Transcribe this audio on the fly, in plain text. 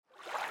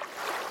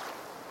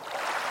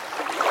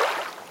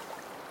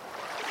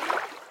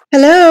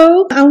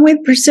Hello, I'm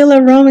with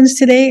Priscilla Romans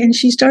today, and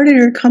she started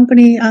her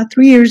company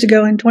 3 years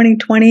ago in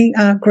 2020,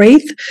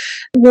 Graith.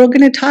 We're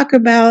going to talk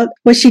about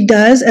what she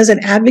does as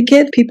an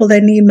advocate, people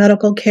that need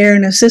medical care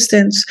and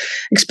assistance,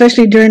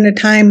 especially during the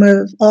time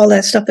of all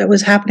that stuff that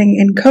was happening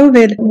in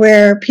COVID,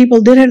 where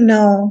people didn't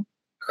know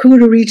who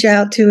to reach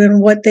out to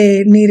and what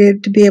they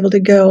needed to be able to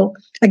go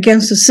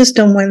against the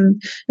system when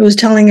it was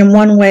telling them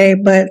one way,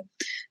 but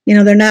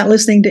they're not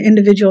listening to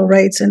individual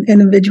rights and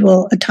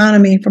individual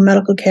autonomy for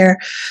medical care.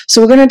 So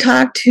we're going to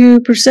talk to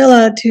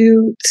Priscilla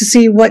to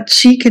see what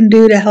she can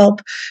do to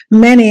help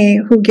many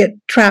who get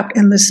trapped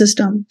in the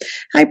system.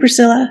 Hi,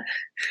 Priscilla.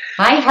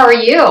 Hi, how are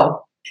you?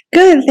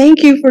 Good.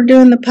 Thank you for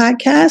doing the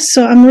podcast.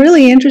 So I'm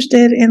really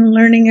interested in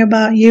learning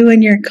about you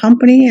and your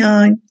company.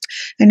 I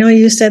know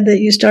you said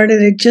that you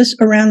started it just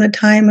around the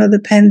time of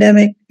the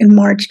pandemic in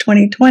March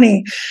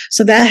 2020.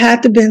 So that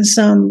had to have been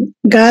some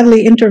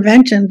godly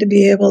intervention to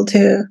be able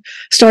to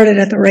start it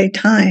at the right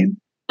time.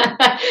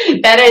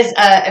 That is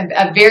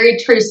a very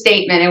true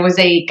statement. It was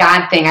a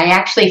God thing. I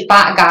actually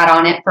fought God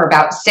on it for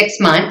about 6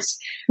 months.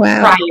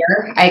 Wow.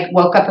 Prior. I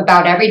woke up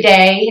about every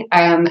day.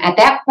 At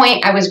that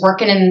point, I was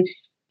working in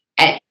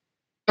a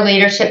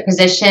leadership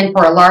position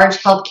for a large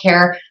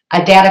healthcare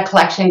data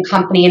collection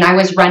company, and I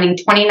was running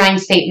 29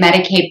 state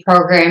Medicaid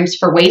programs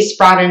for waste,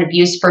 fraud, and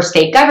abuse for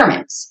state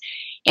governments.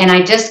 And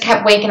I just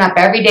kept waking up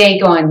every day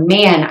going,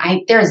 man,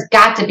 there's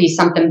got to be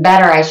something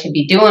better I should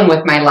be doing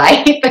with my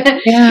life.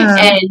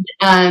 Yeah.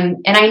 And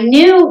I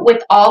knew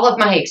with all of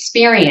my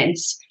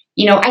experience,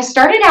 I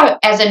started out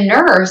as a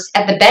nurse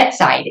at the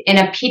bedside in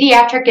a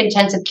pediatric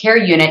intensive care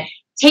unit,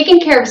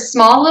 taking care of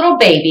small little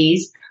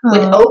babies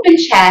with open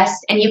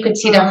chests, and you could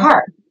see their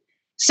heart.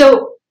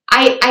 So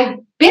I've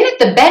been at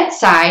the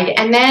bedside,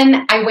 and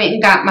then I went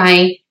and got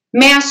my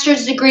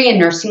master's degree in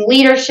nursing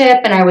leadership,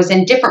 and I was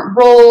in different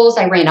roles.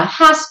 I ran a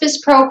hospice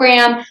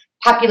program,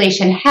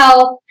 population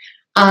health.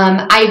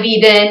 I've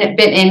even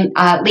been in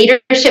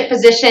leadership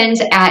positions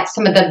at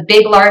some of the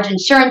big, large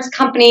insurance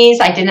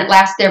companies. I didn't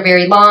last there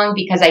very long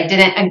because I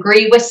didn't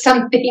agree with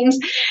some things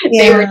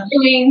they were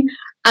doing.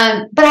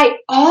 But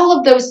all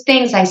of those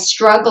things I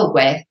struggled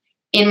with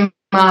in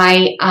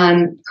my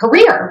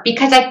career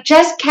because I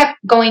just kept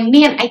going,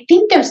 man, I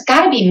think there's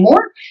got to be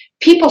more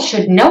people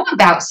should know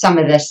about some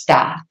of this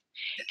stuff.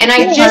 And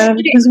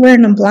because we're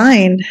in the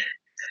blind.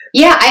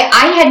 Yeah,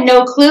 I had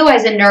no clue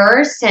as a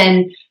nurse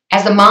and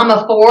as a mom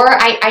of 4.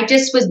 I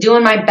just was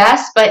doing my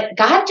best, but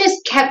God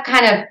just kept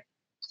kind of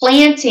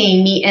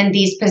planting me in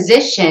these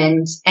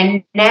positions.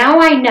 And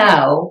now I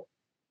know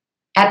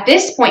at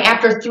this point,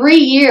 after 3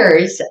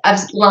 years of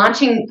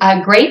launching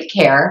Graith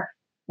Care,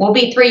 will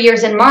be 3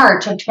 years in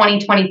March of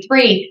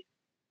 2023,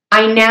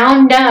 I now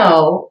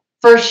know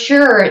for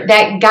sure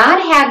that God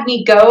had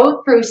me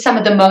go through some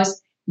of the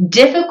most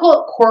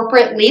difficult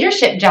corporate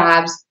leadership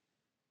jobs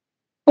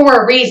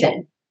for a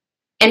reason.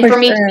 And for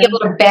me to be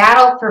able to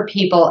battle for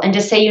people and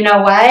to say, you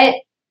know what,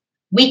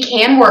 we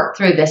can work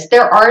through this.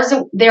 There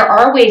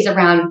are ways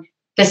around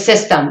the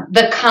system,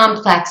 the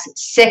complex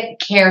sick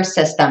care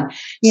system.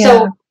 Yeah.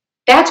 So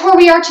that's where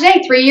we are today.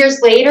 3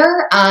 years later,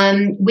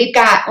 we've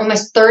got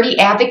almost 30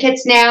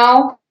 advocates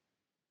now.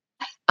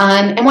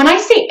 And when I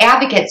say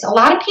advocates, a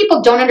lot of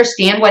people don't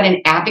understand what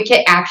an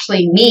advocate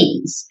actually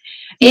means.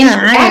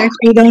 I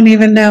actually don't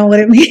even know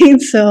what it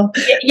means. So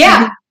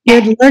yeah,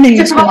 good learning.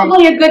 It's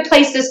probably a good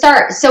place to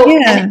start. So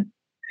an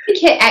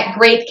advocate at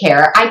Graith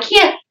Care, I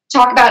can't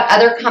talk about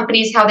other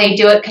companies, how they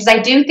do it, because I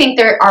do think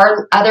there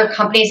are other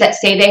companies that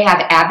say they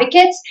have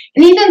advocates,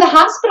 and even the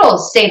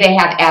hospitals say they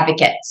have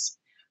advocates.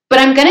 But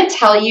I'm going to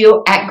tell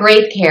you at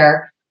Graith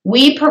Care,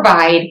 we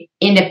provide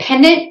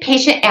independent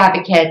patient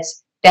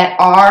advocates that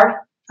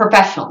are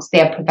professionals. They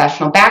have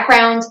professional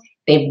backgrounds.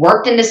 They've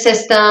worked in the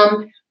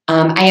system.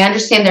 I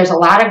understand there's a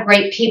lot of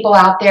great people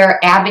out there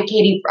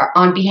advocating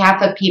on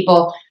behalf of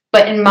people.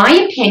 But in my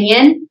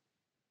opinion,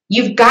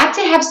 you've got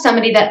to have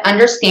somebody that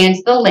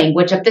understands the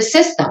language of the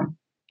system.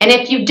 And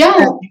if you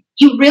don't,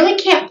 you really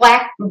can't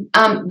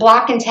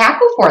block and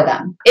tackle for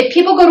them. If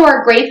people go to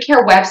our Graith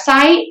Care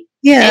website,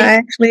 I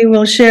actually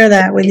will share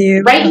that with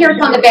you. Right here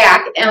on the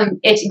back,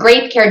 it's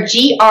Graith Care,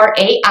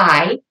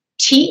 GRAITH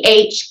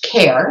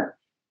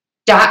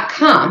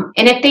care.com.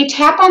 And if they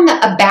tap on the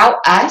About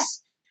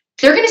Us,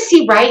 they're going to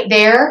see right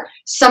there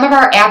some of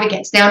our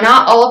advocates. Now,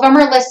 not all of them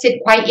are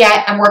listed quite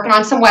yet. I'm working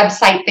on some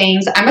website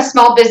things. I'm a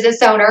small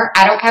business owner.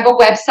 I don't have a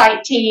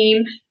website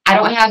team. I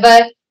don't have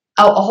a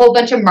whole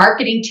bunch of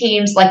marketing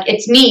teams. Like,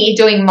 it's me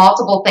doing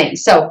multiple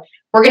things. So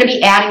we're going to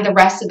be adding the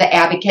rest of the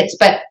advocates,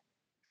 but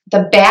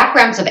the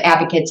backgrounds of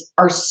advocates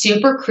are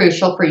super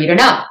crucial for you to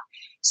know.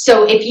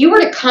 So if you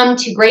were to come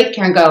to Graith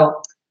Care and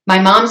go, my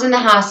mom's in the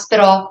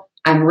hospital,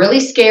 I'm really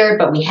scared,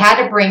 but we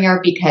had to bring her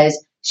because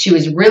she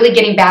was really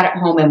getting bad at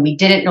home and we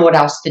didn't know what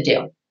else to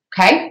do.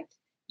 Okay.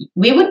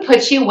 We would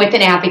put you with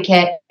an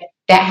advocate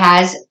that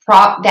has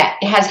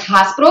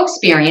hospital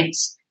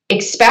experience,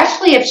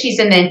 especially if she's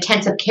in the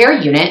intensive care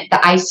unit, the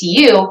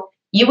ICU.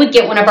 You would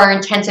get one of our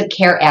intensive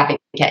care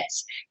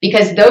advocates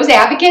because those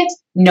advocates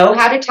know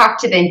how to talk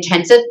to the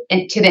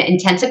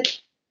intensive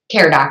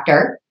care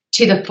doctor.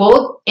 to the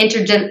full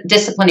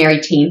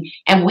interdisciplinary team,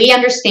 and we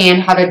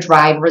understand how to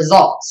drive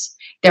results.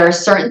 There are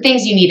certain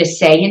things you need to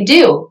say and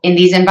do in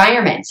these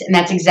environments, and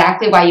that's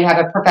exactly why you have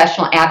a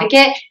professional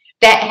advocate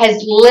that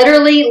has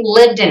literally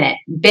lived in it,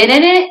 been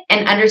in it,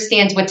 and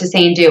understands what to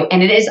say and do.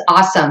 And it is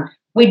awesome.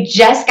 We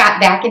just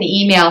got back an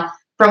email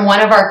from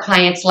one of our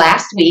clients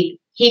last week.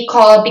 He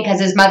called because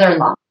his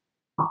mother-in-law,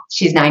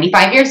 she's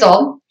 95 years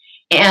old,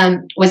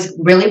 and was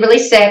really, really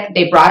sick.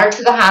 They brought her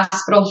to the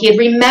hospital. He had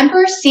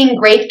remembered seeing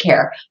Graith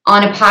Care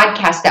on a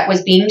podcast that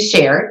was being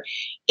shared,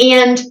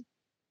 and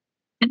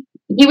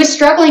he was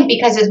struggling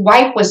because his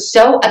wife was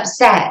so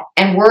upset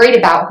and worried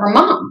about her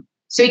mom.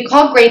 So he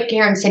called Graith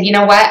Care and said, you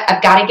know what?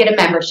 I've got to get a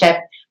membership.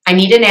 I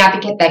need an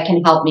advocate that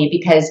can help me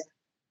because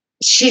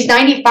she's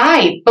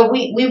 95, but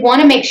we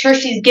want to make sure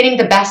she's getting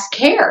the best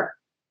care.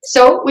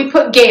 So we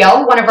put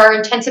Gail, one of our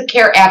intensive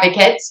care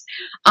advocates,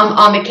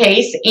 on the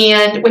case.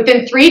 And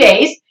within 3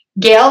 days,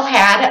 Gail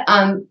had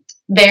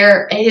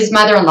his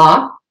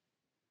mother-in-law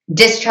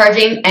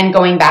discharging and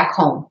going back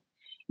home.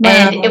 Wow.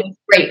 And it was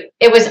great.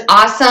 It was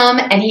awesome.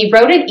 And he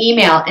wrote an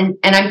email, and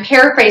I'm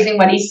paraphrasing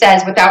what he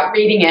says without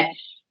reading it.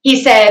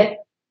 He said,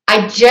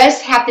 I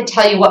just have to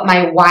tell you what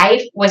my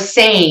wife was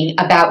saying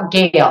about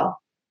Gail.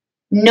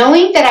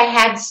 Knowing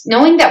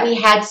that we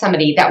had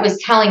somebody that was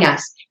telling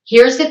us,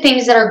 here's the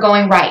things that are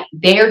going right.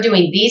 They are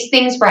doing these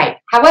things right.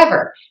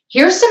 However,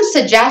 here's some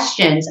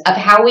suggestions of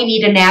how we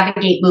need to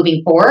navigate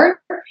moving forward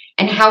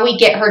and how we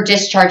get her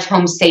discharged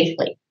home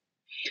safely.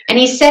 And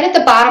he said at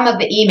the bottom of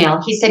the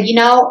email, he said,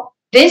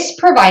 this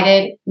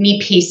provided me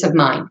peace of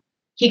mind.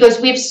 He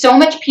goes, we have so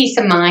much peace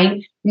of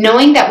mind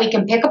knowing that we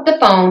can pick up the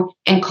phone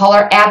and call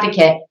our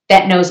advocate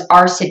that knows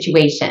our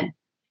situation.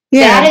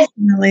 Yeah,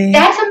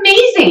 that's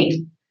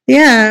amazing.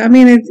 Yeah, I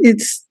mean,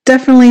 it's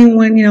definitely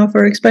when,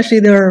 for especially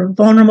they're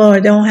vulnerable or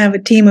don't have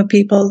a team of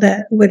people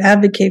that would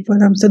advocate for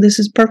them. So this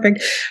is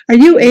perfect. Are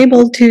you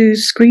able to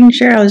screen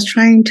share? I was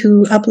trying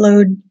to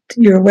upload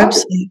your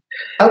website.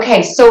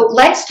 Okay, so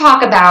let's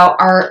talk about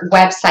our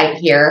website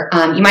here.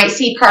 You might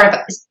see part of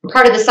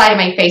the side of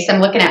my face.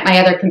 I'm looking at my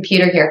other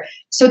computer here.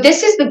 So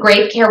this is the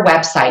Graith Care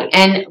website,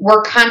 and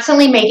we're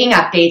constantly making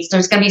updates.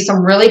 There's going to be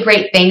some really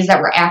great things that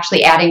we're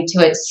actually adding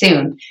to it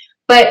soon.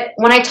 But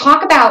when I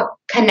talk about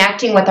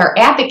connecting with our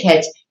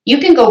advocates, you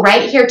can go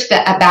right here to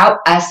the About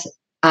Us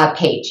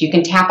page. You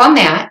can tap on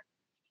that,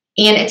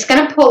 and it's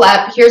going to pull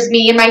up. Here's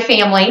me and my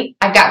family.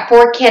 I've got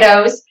 4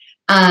 kiddos.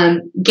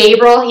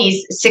 Gabriel,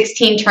 he's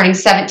 16, turning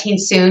 17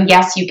 soon.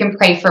 Yes, you can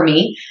pray for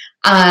me.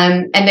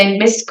 And then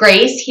Miss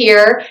Grace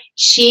here,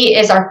 she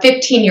is our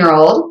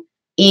 15-year-old,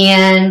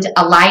 and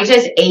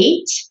Elijah's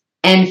 8,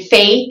 and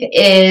Faith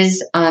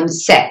is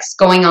 6,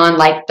 going on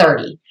like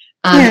 30.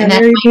 And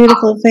very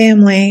beautiful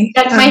family.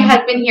 That's my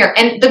husband here.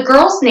 And the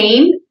girl's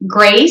name,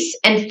 Grace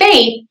and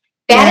Faith,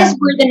 that is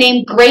where the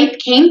name Graith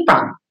came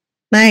from.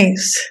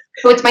 Nice.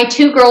 So it's my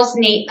 2 girls'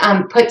 name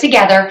put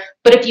together.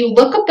 But if you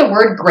look up the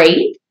word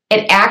Graith,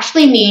 it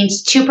actually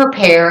means to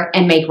prepare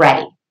and make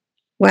ready.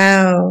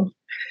 Wow.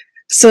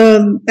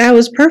 So that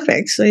was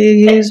perfect. So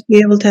you just be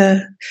able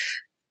to,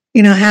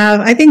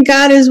 I think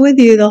God is with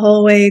you the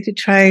whole way to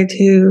try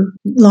to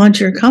launch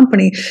your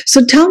company.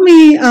 So tell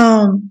me,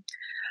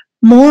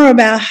 more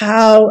about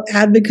how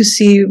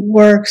advocacy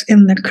works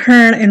in the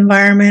current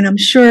environment. I'm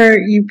sure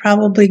you've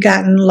probably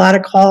gotten a lot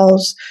of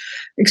calls,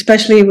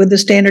 especially with the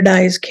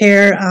standardized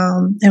care,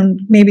 and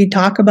maybe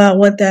talk about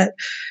what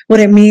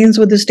it means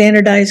with the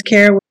standardized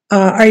care.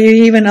 Are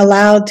you even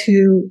allowed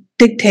to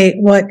dictate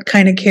what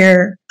kind of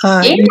care?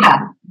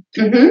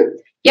 Mm-hmm.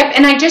 Yep.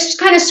 And I just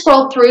kind of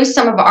scrolled through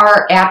some of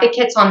our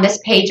advocates on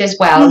this page as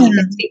well. Yeah. You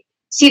can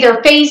see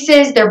their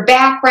faces, their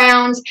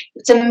backgrounds.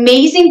 It's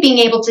amazing being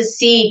able to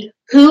see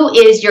who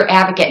is your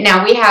advocate.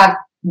 Now we have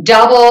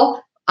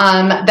double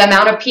the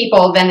amount of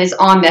people than is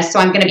on this. So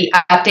I'm going to be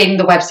updating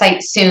the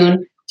website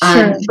soon.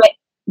 Sure.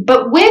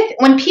 But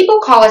when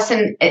people call us,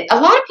 and a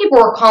lot of people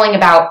were calling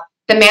about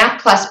the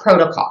Math Plus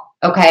protocol.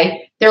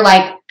 Okay. They're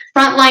like,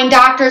 frontline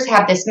doctors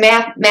have this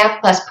Math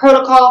Plus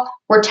protocol.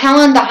 We're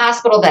telling the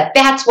hospital that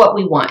that's what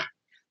we want.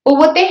 Well,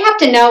 what they have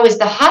to know is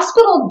the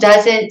hospital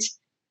doesn't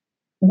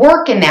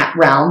work in that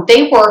realm.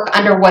 They work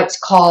under what's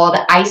called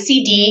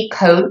ICD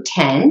Code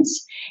 10s.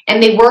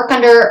 And they work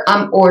under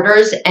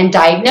orders and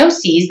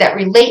diagnoses that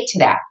relate to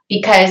that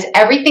because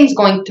everything's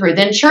going through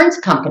the insurance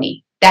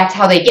company. That's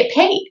how they get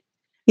paid.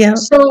 Yeah.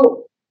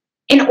 So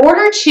in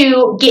order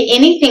to get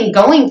anything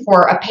going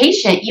for a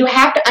patient, you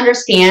have to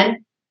understand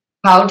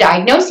how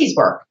diagnoses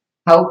work,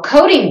 how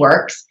coding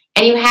works,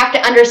 and you have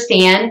to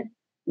understand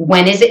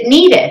when is it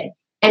needed.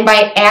 And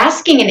by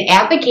asking and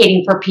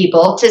advocating for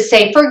people to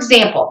say, for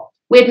example,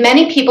 we had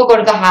many people go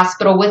to the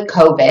hospital with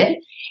COVID,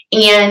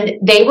 and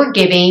they were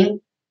giving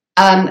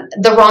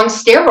the wrong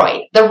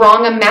steroid, the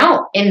wrong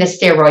amount in the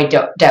steroid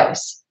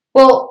dose.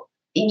 Well,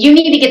 you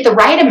need to get the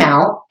right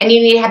amount and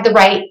you need to have the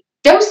right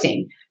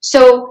dosing.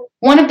 So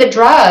one of the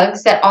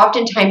drugs that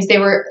oftentimes they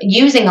were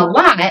using a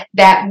lot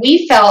that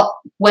we felt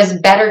was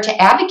better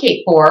to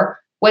advocate for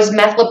was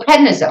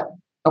methylprednisone.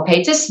 Okay,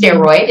 it's a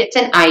steroid. It's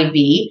an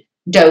IV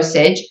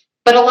dosage.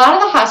 But a lot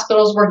of the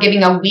hospitals were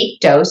giving a weak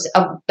dose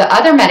of the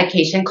other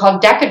medication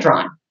called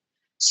Decadron.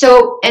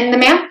 So, and the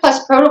Math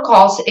Plus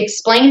protocols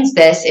explains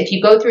this if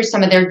you go through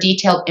some of their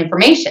detailed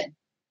information.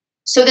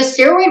 So the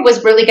steroid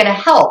was really going to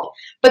help,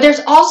 but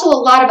there's also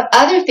a lot of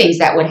other things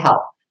that would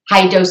help.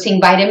 High dosing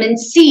vitamin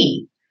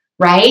C,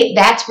 right?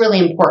 That's really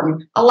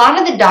important. A lot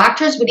of the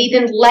doctors would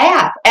even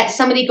laugh at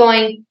somebody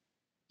going,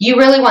 you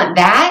really want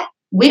that?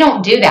 We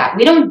don't do that.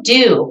 We don't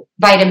do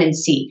vitamin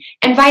C.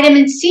 And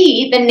vitamin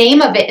C, the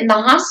name of it in the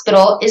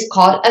hospital is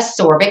called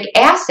ascorbic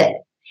acid.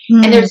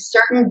 Mm-hmm. And there's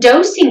certain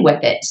dosing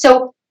with it.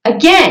 So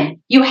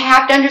again, you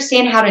have to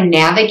understand how to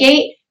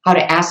navigate, how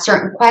to ask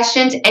certain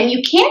questions, and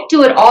you can't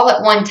do it all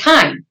at one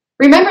time.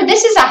 Remember,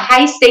 this is a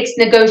high stakes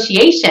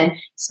negotiation,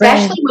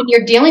 especially when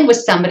you're dealing with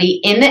somebody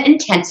in the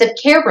intensive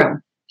care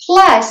room.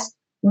 Plus,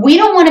 we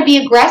don't want to be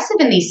aggressive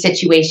in these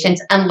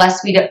situations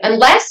unless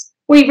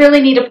we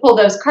really need to pull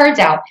those cards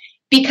out,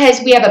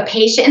 because we have a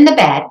patient in the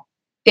bed.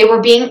 They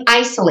were being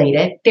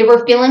isolated. They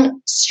were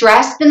feeling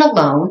stressed and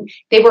alone.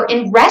 They were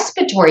in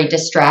respiratory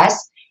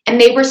distress,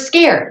 and they were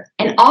scared.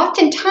 And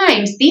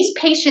oftentimes, these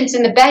patients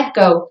in the bed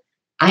go,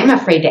 I'm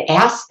afraid to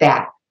ask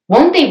that.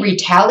 Won't they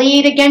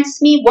retaliate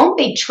against me? Won't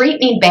they treat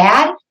me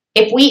bad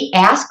if we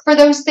ask for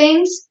those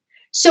things?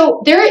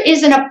 So there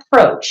is an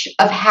approach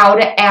of how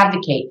to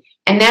advocate.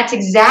 And that's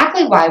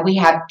exactly why we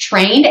have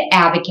trained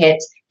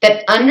advocates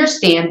that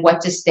understand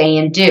what to say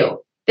and do.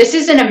 This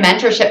isn't a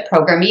mentorship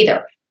program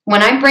either.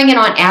 When I'm bringing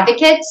on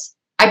advocates,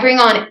 I bring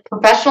on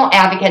professional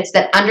advocates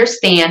that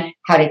understand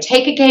how to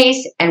take a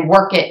case and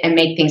work it and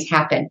make things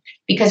happen.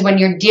 Because when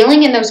you're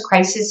dealing in those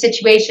crisis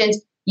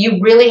situations, you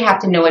really have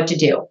to know what to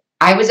do.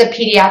 I was a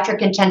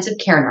pediatric intensive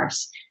care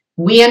nurse.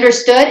 We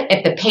understood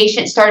if the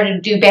patient started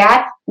to do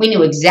bad, we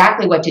knew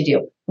exactly what to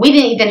do. We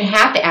didn't even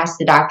have to ask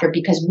the doctor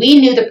because we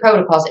knew the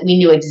protocols and we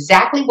knew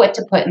exactly what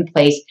to put in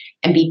place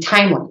and be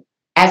timely.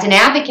 As an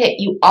advocate,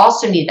 you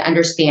also need to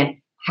understand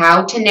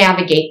how to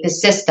navigate the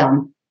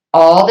system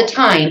all the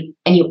time.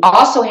 And you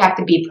also have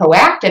to be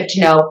proactive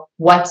to know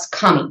what's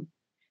coming.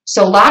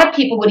 So a lot of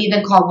people would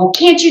even call, well,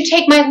 can't you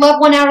take my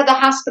loved one out of the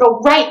hospital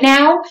right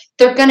now?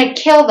 They're going to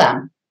kill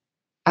them.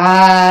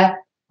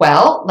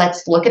 Well,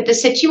 let's look at the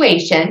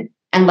situation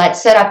and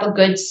let's set up a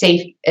good,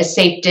 safe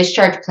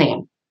discharge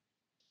plan.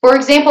 For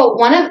example,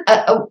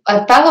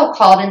 a fellow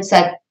called and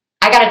said,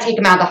 I got to take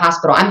him out of the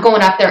hospital. I'm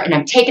going up there and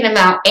I'm taking him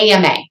out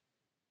AMA.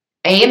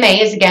 AMA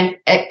is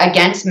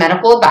against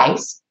medical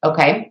advice.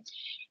 Okay.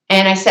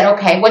 And I said,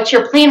 okay, what's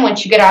your plan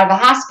once you get out of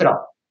the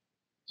hospital?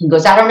 He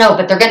goes, I don't know,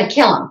 but they're going to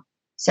kill him.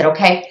 I said,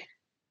 okay,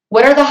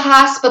 what are the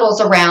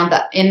hospitals around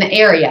in the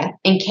area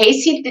in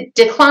case he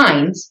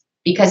declines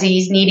because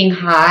he's needing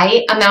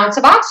high amounts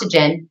of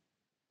oxygen?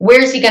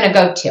 Where's he going to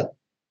go to?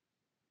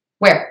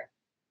 Where?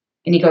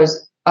 And he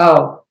goes,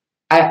 oh,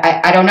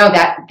 I don't know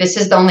that. This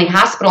is the only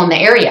hospital in the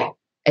area.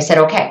 I said,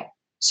 okay,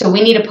 so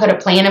we need to put a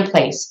plan in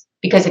place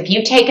because if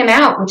you take him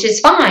out, which is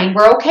fine,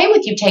 we're okay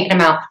with you taking him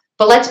out,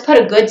 but let's put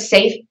a good,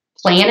 safe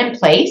plan in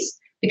place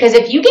because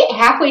if you get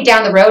halfway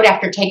down the road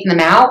after taking them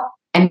out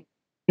and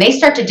they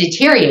start to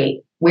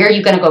deteriorate, where are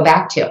you going to go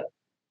back to?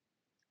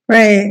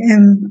 Right.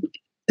 And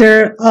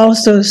they're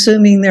also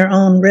assuming their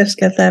own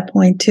risk at that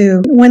point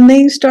too. When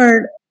they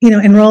start,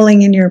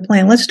 enrolling in your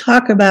plan, let's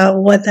talk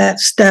about what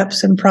that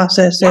steps and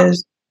process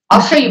is.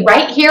 I'll show you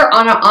right here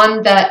on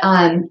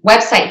the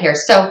website here.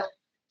 So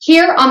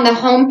here on the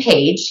home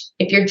page,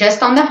 if you're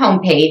just on the home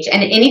page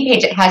and any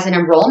page that has an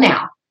enroll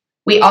now,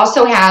 we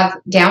also have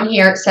down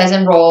here, it says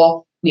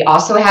enroll. We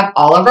also have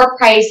all of our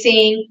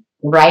pricing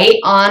right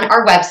on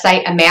our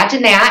website.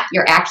 Imagine that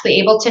you're actually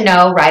able to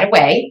know right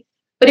away.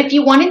 But if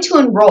you wanted to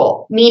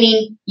enroll,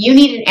 meaning you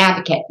need an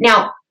advocate.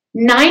 Now,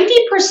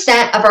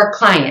 90% of our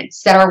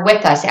clients that are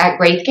with us at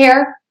Graith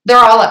Care, they're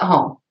all at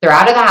home. They're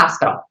out of the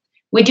hospital.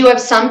 We do have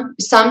some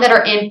that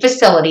are in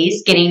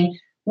facilities getting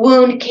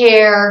wound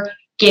care,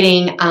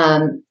 getting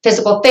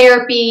physical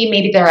therapy.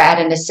 Maybe they're at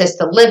an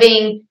assisted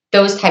living,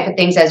 those type of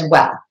things as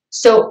well.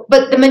 So,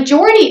 but the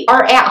majority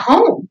are at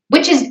home,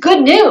 which is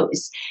good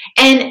news.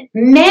 And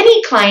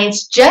many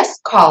clients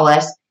just call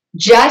us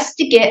just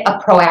to get a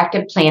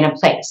proactive plan in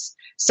place.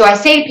 So I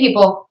say to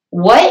people,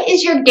 what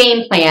is your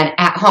game plan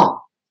at home?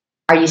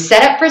 Are you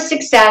set up for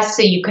success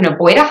so you can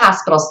avoid a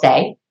hospital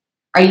stay?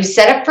 Are you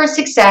set up for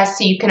success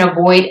so you can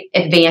avoid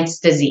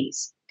advanced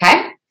disease?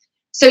 Okay.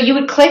 So you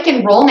would click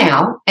enroll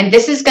now, and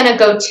this is going to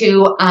go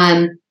to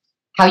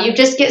how you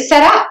just get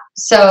set up.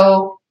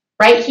 So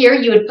right here,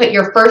 you would put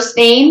your first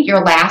name,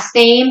 your last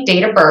name,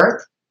 date of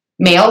birth,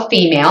 male,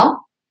 female.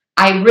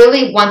 I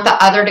really want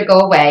the other to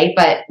go away,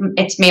 but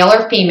it's male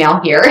or female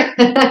here.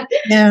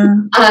 Yeah.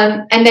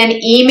 And then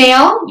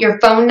email, your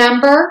phone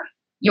number,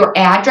 your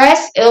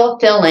address, it'll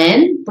fill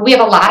in. We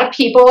have a lot of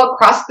people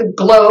across the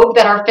globe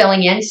that are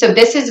filling in. So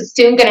this is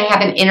soon going to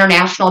have an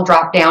international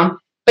drop down.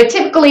 But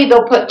typically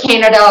they'll put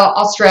Canada,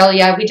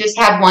 Australia. We just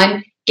had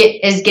one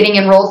is getting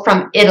enrolled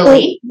from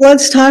Italy. Well,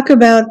 let's talk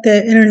about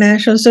the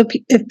international. So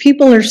if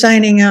people are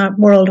signing up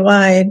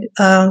worldwide,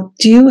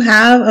 do you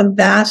have a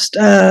vast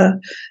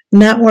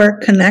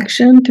network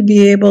connection to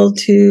be able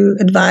to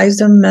advise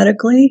them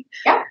medically?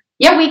 Yeah.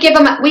 Yeah, we give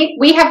them,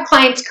 we have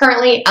clients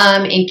currently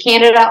in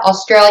Canada,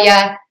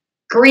 Australia,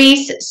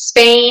 Greece,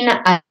 Spain,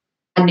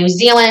 New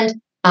Zealand,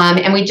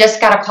 and we just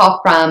got a call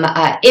from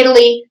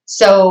Italy.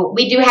 So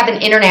we do have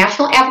an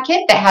international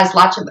advocate that has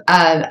lots of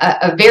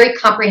a very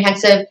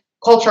comprehensive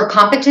cultural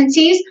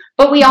competencies,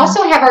 but we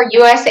also have our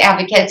U.S.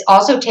 advocates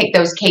also take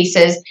those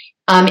cases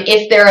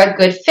if they're a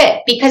good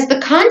fit. Because the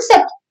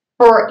concept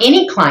for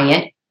any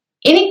client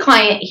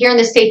here in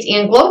the States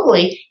and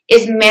globally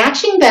is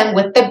matching them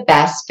with the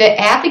best fit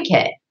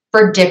advocate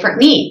for different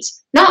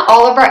needs. Not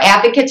all of our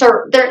advocates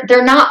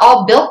they're not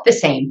all built the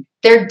same.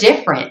 They're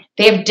different.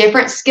 They have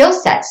different skill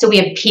sets. So we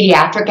have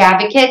pediatric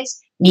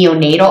advocates,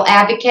 neonatal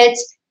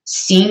advocates,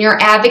 senior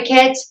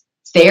advocates,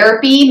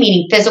 therapy,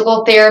 meaning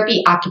physical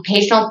therapy,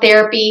 occupational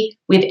therapy.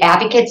 We have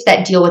advocates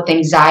that deal with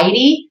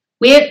anxiety.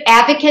 We have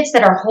advocates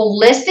that are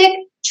holistic,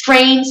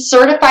 trained,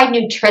 certified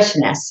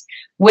nutritionists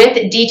with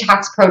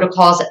detox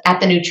protocols at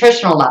the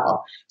nutritional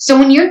level. So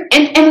when you're,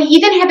 and we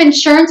even have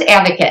insurance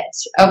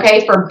advocates,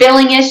 okay, for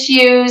billing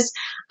issues,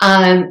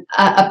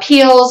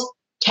 appeals,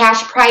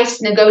 cash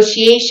price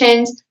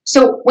negotiations.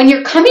 So when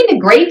you're coming to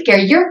Graith Care,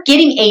 you're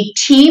getting a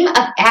team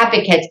of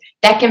advocates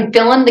that can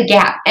fill in the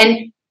gap.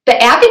 And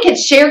the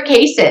advocates share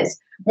cases.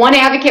 One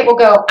advocate will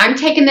go, I'm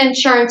taking the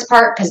insurance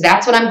part because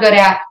that's what I'm good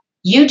at.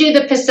 You do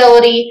the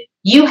facility.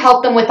 You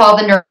help them with all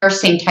the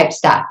nursing type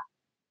stuff.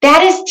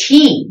 That is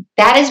team.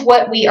 That is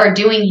what we are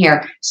doing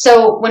here.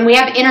 So when we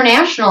have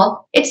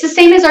international, it's the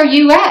same as our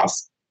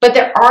US, but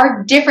there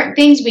are different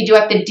things we do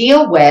have to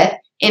deal with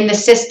in the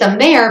system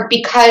there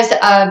because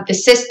of the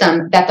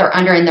system that they're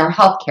under in their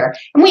healthcare.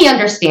 And we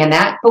understand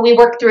that, but we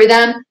work through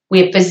them.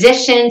 We have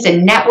physicians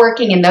and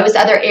networking in those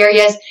other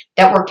areas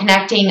that we're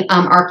connecting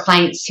our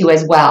clients to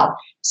as well.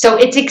 So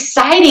it's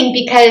exciting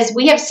because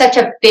we have such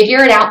a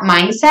figure it out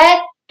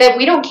mindset that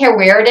we don't care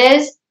where it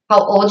is, how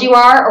old you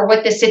are, or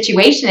what the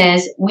situation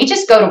is. We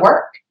just go to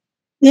work.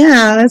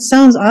 Yeah, that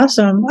sounds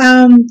awesome.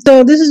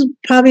 So this is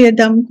probably a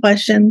dumb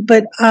question,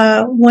 but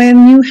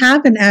when you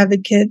have an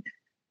advocate,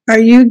 are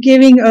you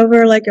giving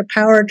over like a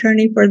power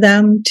attorney for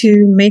them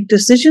to make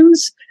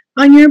decisions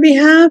on your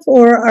behalf,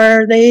 or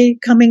are they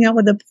coming up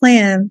with a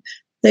plan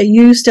that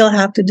you still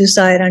have to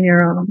decide on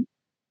your own?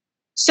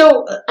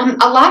 So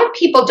a lot of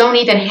people don't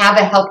even have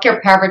a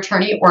healthcare power of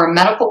attorney or a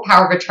medical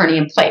power of attorney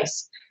in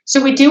place.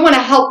 So we do want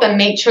to help them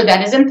make sure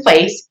that is in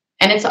place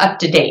and it's up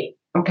to date.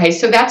 Okay,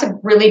 so that's a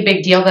really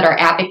big deal that our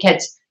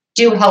advocates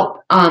do help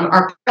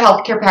our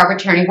healthcare power of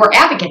attorney. We're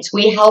advocates.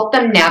 We help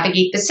them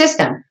navigate the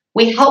system.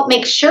 We help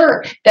make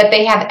sure that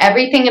they have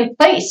everything in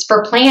place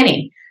for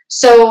planning.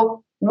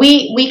 So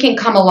we can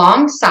come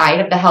alongside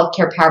of the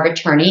healthcare power of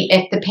attorney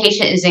if the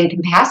patient is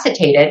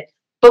incapacitated,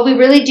 but we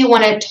really do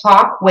want to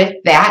talk with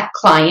that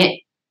client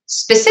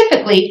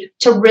specifically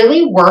to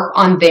really work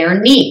on their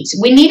needs.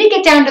 We need to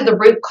get down to the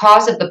root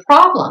cause of the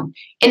problem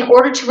in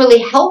order to really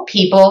help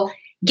people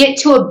get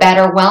to a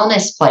better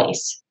wellness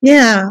place.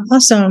 Yeah,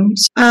 awesome.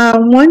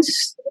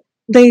 Once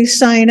they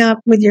sign up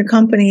with your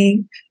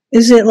company,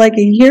 is it like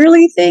a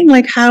yearly thing?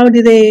 Like how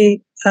do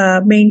they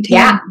maintain?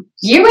 Yeah,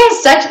 you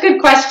ask such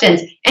good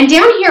questions. And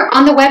down here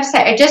on the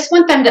website, I just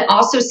want them to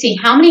also see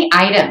how many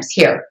items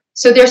here.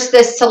 So there's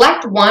this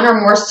select one or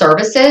more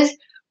services.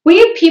 We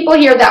have people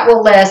here that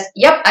will list,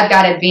 yep, I've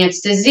got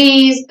advanced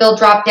disease. They'll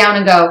drop down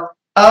and go,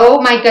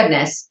 oh my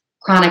goodness,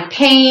 chronic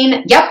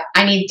pain. Yep,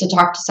 I need to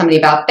talk to somebody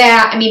about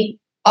that. I mean,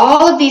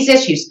 all of these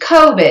issues,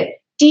 COVID,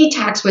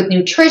 detox with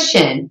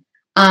nutrition,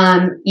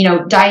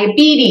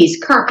 diabetes,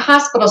 current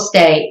hospital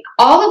stay,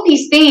 all of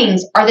these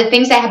things are the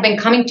things that have been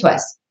coming to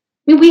us.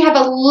 I mean, we have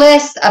a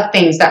list of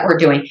things that we're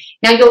doing.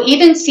 Now, you'll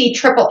even see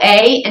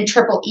AAA and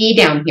EEE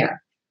down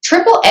here.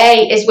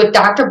 AAA is with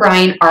Dr.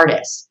 Brian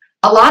Artis.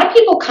 A lot of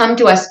people come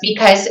to us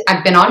because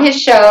I've been on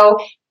his show.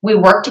 We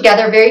work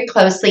together very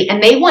closely,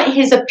 and they want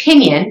his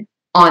opinion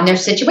on their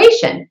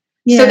situation.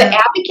 Yeah. So the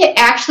advocate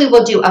actually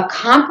will do a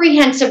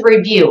comprehensive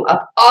review of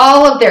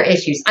all of their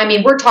issues. I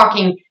mean, we're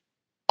talking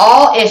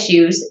all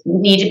issues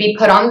need to be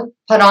put on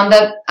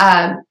the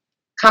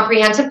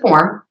comprehensive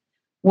form.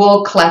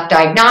 We'll collect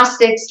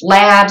diagnostics,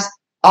 labs,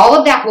 all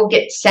of that will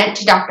get sent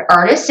to Dr.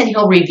 Artis, and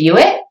he'll review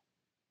it.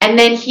 And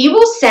then he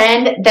will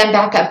send them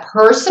back a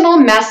personal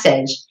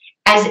message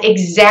as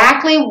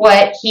exactly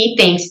what he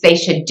thinks they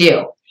should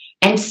do.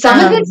 And some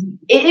of this,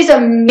 it is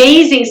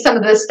amazing, some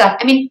of this stuff.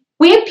 I mean,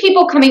 we have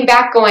people coming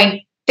back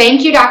going,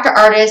 thank you, Dr.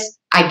 Artis.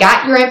 I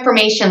got your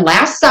information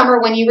last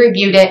summer when you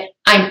reviewed it.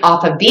 I'm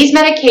off of these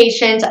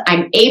medications.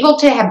 I'm able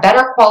to have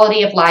better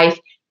quality of life.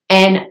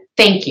 And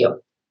thank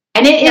you.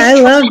 And it is. I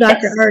love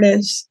Dr.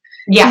 Artis.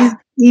 Yeah.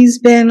 He's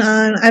been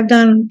on, I've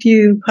done a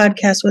few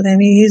podcasts with him.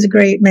 He's a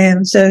great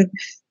man. So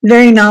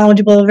very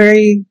knowledgeable,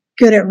 very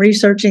good at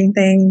researching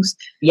things.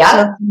 Yeah. So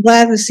I'm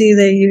glad to see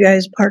that you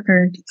guys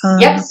partnered.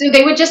 Yep. So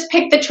they would just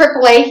pick the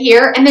AAA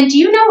here. And then do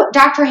you know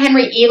Dr.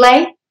 Henry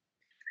Ely?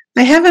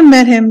 I haven't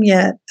met him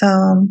yet.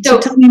 So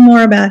tell me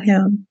more about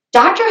him.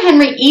 Dr.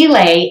 Henry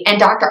Ely and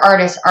Dr.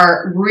 Artis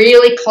are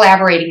really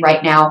collaborating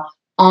right now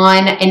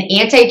on an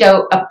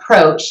antidote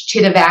approach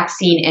to the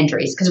vaccine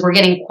injuries, because we're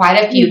getting quite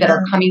a few that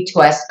are coming to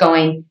us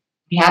going,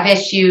 I have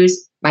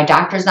issues, my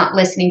doctor's not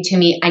listening to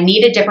me, I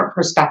need a different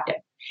perspective.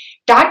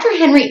 Dr.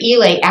 Henry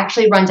Elay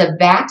actually runs a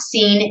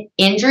vaccine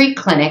injury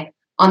clinic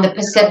on the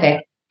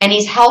Pacific, and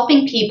he's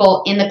helping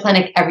people in the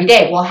clinic every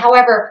day. Well,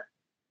 however,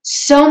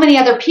 so many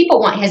other people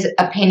want his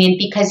opinion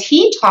because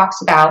he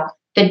talks about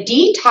the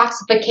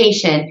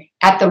detoxification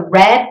at the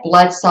red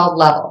blood cell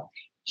level.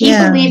 He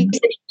believes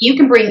that if you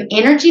can bring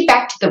energy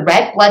back to the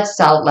red blood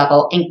cell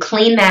level and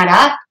clean that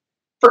up,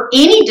 for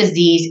any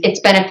disease, it's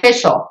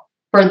beneficial.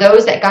 For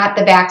those that got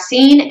the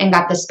vaccine and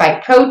got the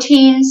spike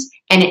proteins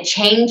and it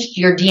changed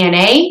your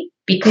DNA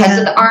because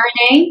of the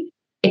RNA,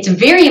 it's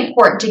very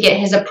important to get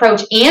his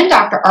approach and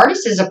Dr.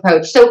 Artis's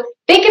approach. So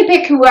they can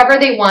pick whoever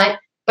they want,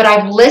 but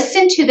I've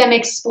listened to them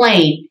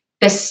explain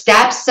the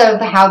steps of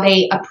how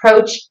they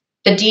approach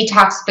the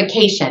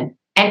detoxification,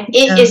 and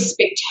it is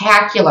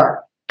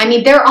spectacular. I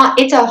mean,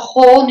 it's a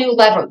whole new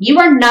level. You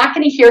are not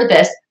going to hear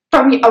this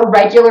from a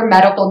regular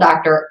medical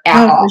doctor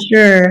at all. For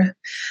sure.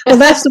 Well,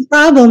 that's the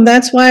problem.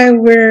 That's why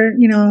we're,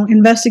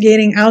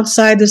 investigating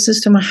outside the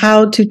system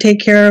how to take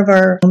care of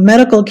our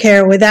medical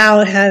care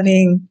without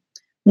having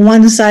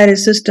one-sided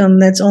system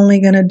that's only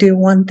going to do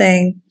one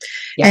thing.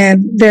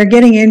 And they're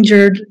getting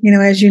injured,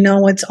 as you know,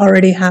 what's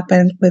already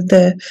happened with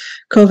the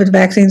COVID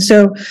vaccine.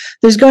 So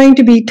there's going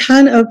to be a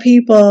ton of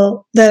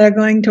people that are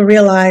going to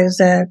realize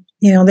that,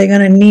 they're going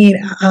to need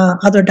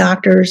other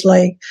doctors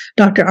like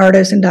Dr.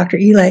 Artis and Dr.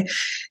 Elay.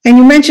 And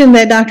you mentioned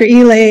that Dr.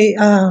 Elay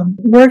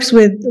works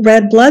with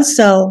red blood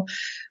cell,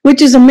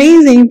 which is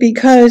amazing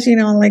because,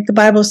 like the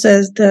Bible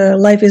says, the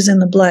life is in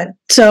the blood.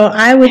 So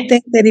I would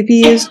think that if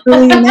he is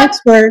truly an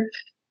expert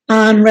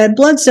on red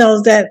blood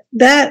cells,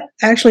 that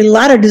actually a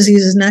lot of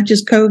diseases, not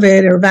just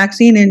COVID or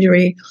vaccine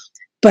injury,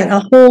 but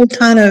a whole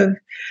ton of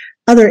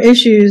other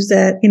issues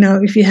that,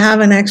 if you have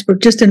an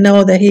expert, just to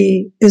know that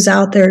he is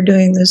out there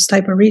doing this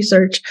type of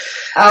research.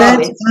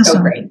 That's awesome. So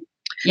great.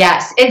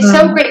 Yes, it's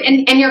so great.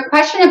 And your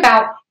question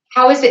about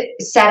how is it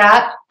set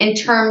up in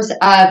terms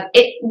of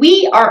it,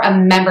 we are a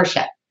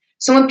membership.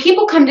 So when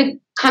people come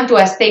to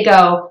us, they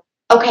go,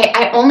 okay,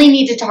 I only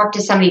need to talk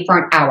to somebody for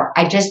an hour.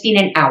 I just need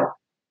an hour.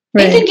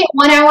 Right. They can get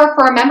 1 hour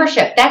for a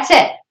membership. That's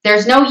it.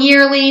 There's no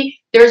yearly.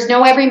 There's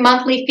no every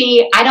monthly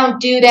fee. I don't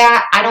do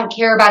that. I don't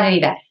care about any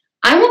of that.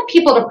 I want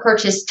people to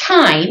purchase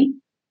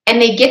time,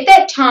 and they get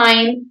that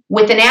time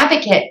with an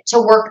advocate to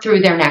work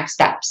through their next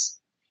steps.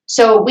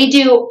 So we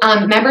do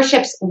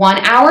memberships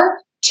 1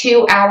 hour,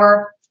 2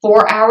 hour,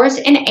 4 hours,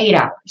 and 8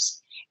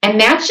 hours. And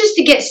that's just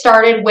to get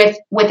started with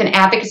an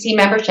advocacy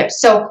membership.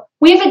 So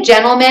we have a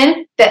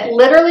gentleman that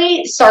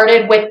literally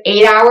started with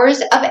 8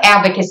 hours of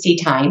advocacy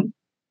time,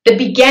 the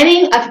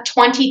beginning of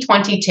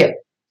 2022.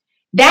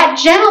 That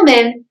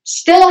gentleman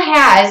still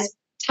has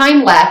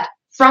time left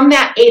from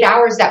that 8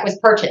 hours that was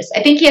purchased.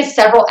 I think he has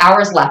several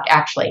hours left,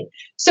 actually.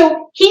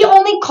 So he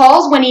only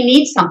calls when he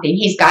needs something.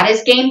 He's got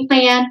his game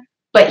plan,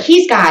 but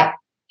he's got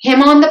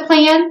him on the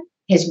plan,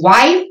 his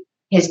wife,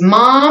 his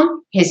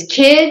mom, his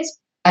kids,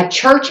 a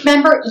church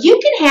member. You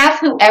can have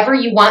whoever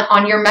you want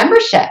on your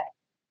membership.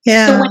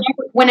 Yeah. So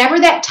whenever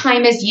that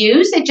time is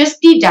used, it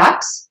just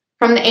deducts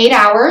from the 8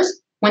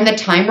 hours. When the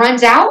time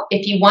runs out,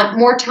 if you want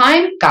more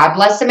time, God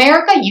bless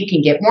America, you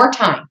can get more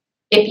time.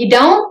 If you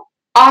don't,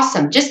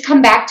 awesome. Just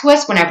come back to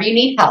us whenever you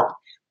need help.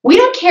 We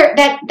don't care.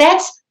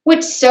 That's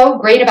what's so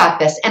great about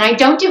this. And I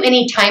don't do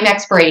any time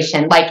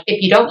expiration. Like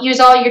if you don't use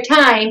all your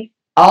time,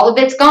 all of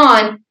it's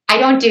gone. I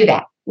don't do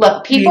that.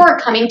 Look, people are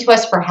coming to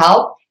us for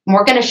help, and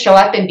we're going to show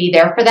up and be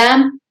there for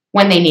them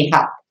when they need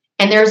help.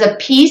 And there's a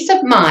peace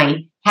of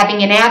mind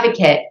having an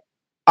advocate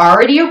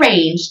already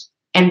arranged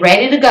and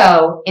ready to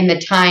go in the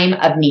time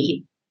of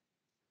need.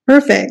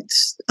 Perfect.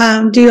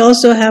 Do you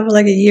also have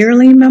like a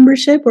yearly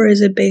membership, or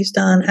is it based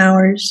on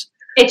hours?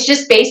 It's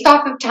just based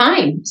off of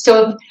time.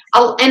 So,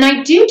 and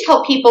I do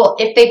tell people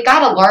if they've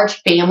got a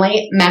large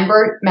family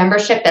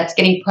membership that's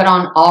getting put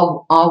on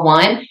all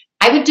one,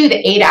 I would do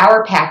the 8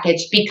 hour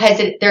package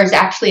because there's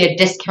actually a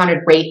discounted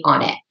rate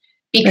on it.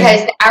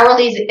 Because the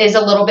hourly is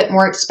a little bit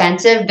more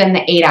expensive than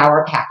the 8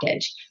 hour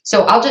package.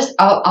 So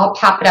I'll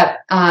pop it up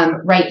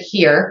right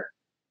here.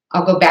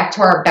 I'll go back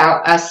to our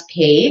About Us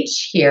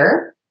page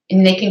here,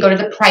 and they can go to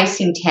the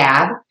pricing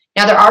tab.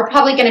 Now, there are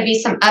probably going to be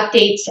some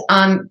updates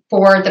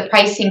for the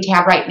pricing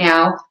tab right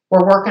now.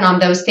 We're working on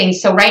those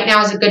things. So right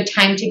now is a good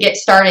time to get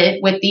started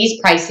with these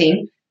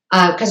pricing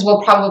because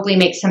we'll probably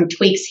make some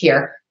tweaks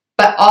here.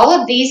 But all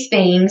of these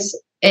things,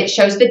 it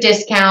shows the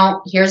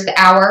discount. Here's the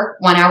hour,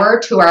 1 hour,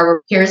 2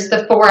 hour. Here's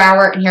the 4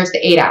 hour, and here's the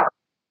 8 hour.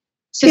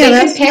 So yeah, they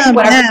that's can pick not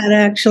whatever. bad,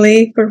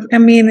 actually.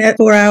 At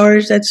 4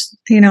 hours, that's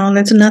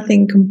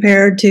nothing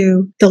compared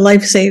to the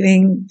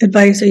life-saving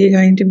advice that you're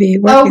going to be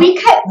working.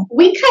 Oh,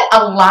 we cut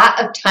a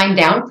lot of time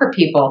down for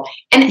people,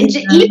 and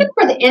even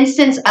for the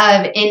instance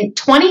of in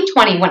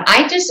 2020 when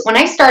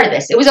I started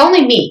this, it was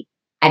only me.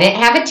 I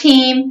didn't have a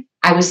team.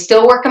 I was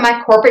still working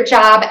my corporate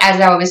job as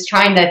I was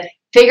trying to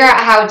figure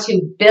out how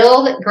to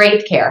build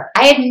Graith Care.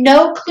 I had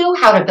no clue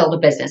how to build a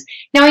business.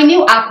 Now I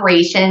knew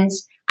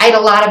operations. I had a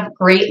lot of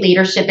great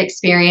leadership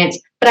experience,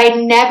 but I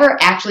never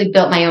actually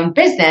built my own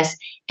business.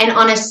 And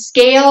on a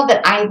scale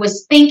that I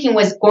was thinking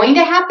was going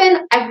to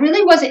happen, I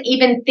really wasn't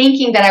even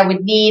thinking that I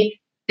would need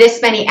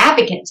this many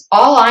advocates.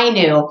 All I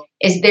knew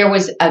is there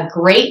was a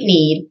great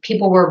need.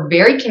 People were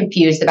very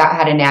confused about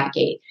how to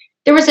navigate.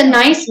 There was a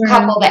nice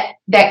couple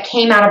that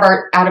came out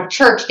of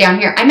church down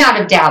here. I'm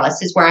out of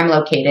Dallas, is where I'm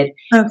located.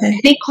 Okay.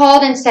 They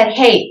called and said,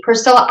 "Hey,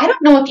 Priscilla, I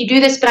don't know if you do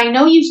this, but I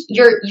know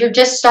you're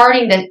just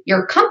starting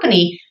your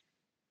company.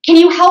 Can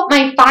you help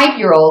my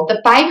 5-year-old?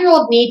 The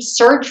 5-year-old needs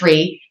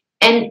surgery."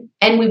 And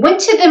we went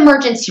to the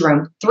emergency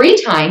room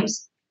 3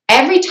 times.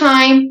 Every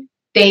time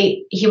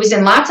he was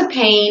in lots of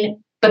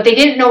pain, but they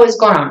didn't know what was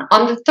going on.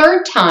 On the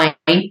 3rd time,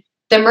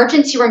 the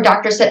emergency room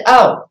doctor said,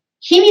 "Oh,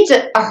 he needs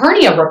a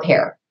hernia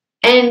repair.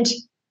 And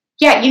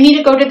yeah, you need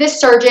to go to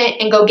this surgeon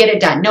and go get it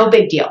done. No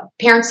big deal."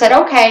 Parents said,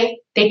 okay.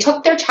 They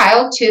took their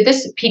child to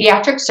this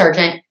pediatric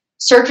surgeon.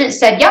 Surgeon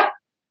said, "Yep,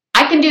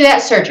 I can do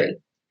that surgery."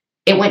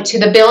 It went to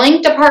the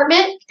billing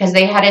department because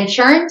they had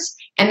insurance,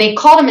 and they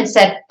called him and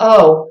said,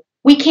 "Oh,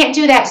 we can't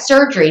do that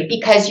surgery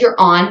because you're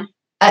on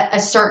a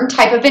certain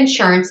type of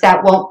insurance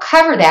that won't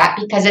cover that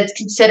because it's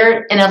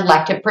considered an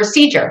elective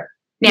procedure."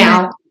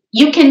 Now,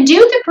 you can do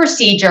the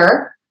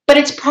procedure, but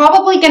it's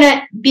probably going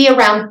to be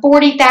around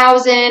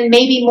 $40,000,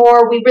 maybe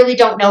more. We really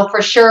don't know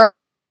for sure.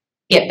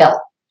 Get billed.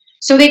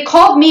 So they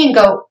called me and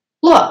go,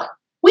 "Look,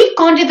 we've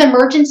gone to the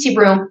emergency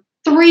room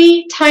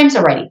 3 times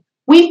already.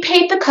 We've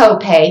paid the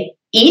copay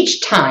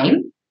each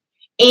time.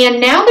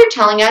 And now they're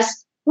telling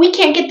us we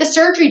can't get the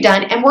surgery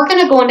done. And we're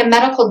going to go into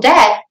medical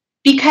debt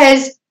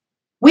because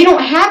we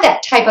don't have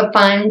that type of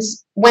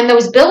funds when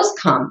those bills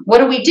come. What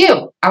do we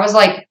do?" I was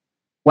like,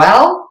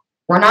 "Well,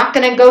 we're not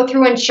going to go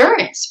through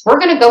insurance. We're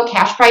going to go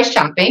cash price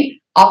shopping.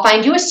 I'll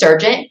find you a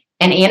surgeon,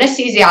 an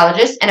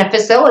anesthesiologist, and a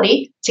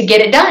facility to get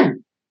it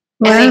done."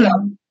 Wow.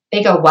 And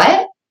they go,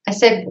 "What?" I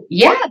said,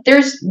 "Yeah,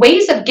 there's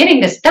ways of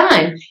getting this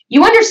done.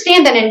 You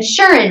understand that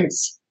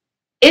insurance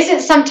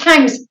isn't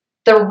sometimes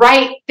the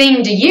right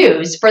thing to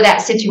use for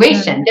that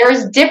situation. Mm-hmm.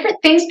 There's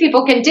different things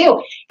people can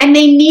do, and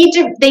they need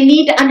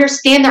to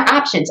understand their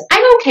options.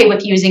 I'm okay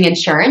with using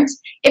insurance.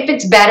 If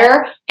it's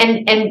better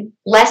and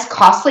less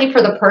costly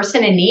for the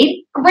person in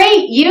need,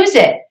 great, use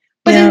it.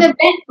 But in an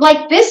event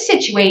like this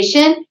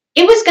situation,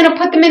 it was going to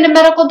put them into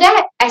medical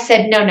debt." I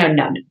said, no.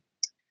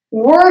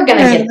 We're going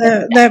to get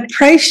that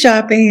price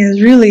shopping is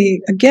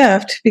really a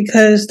gift,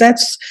 because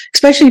that's,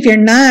 especially if you're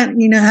not,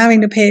 having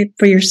to pay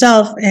for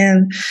yourself,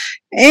 and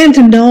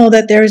to know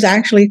that there's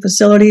actually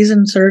facilities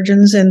and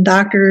surgeons and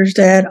doctors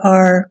that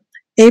are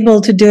able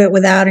to do it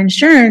without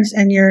insurance,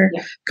 and you're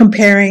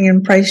comparing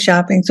and price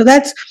shopping. So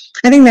I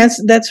think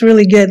that's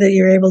really good that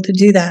you're able to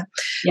do that.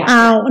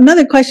 Yeah.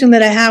 Another question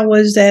that I have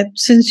was that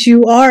since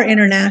you are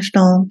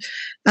international,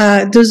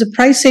 does the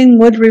pricing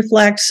would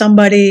reflect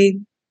somebody,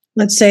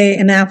 let's say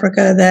in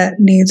Africa, that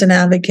needs an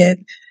advocate,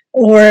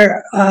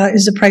 or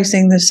is the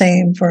pricing the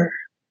same for?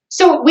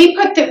 So we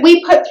put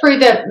through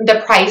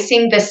the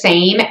pricing the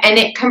same, and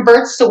it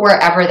converts to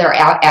wherever they're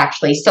at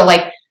actually. So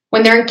like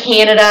when they're in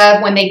Canada,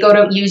 when they go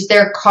to use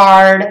their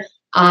card,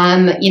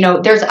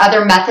 there's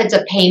other methods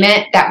of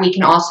payment that we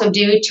can also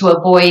do to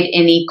avoid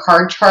any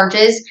card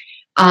charges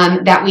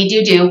that we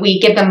do.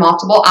 We give them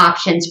multiple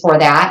options for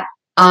that.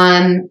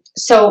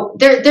 So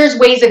there's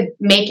ways of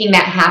making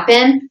that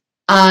happen.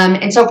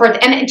 And so forth.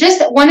 And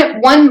just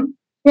one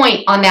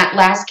point on that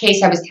last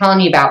case I was telling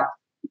you about,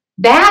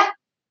 that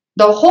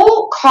the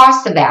whole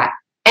cost of that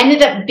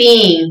ended up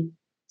being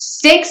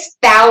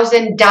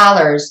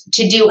 $6,000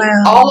 to do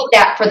all of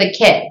that for the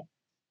kid.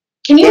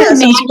 Can you imagine?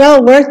 So it's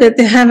well worth it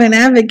to have an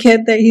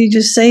advocate that you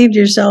just saved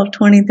yourself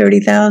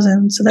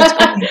 $20,000-$30,000. So that's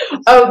great.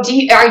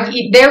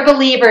 They're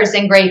believers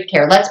in Graith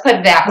care. Let's put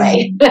it that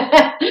way.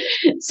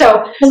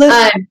 So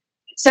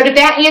did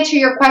that answer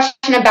your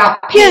question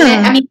about payment?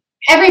 Yeah. I mean,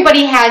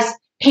 everybody has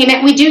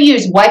payment. We do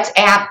use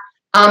WhatsApp,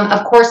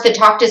 of course, to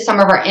talk to some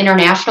of our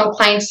international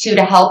clients too,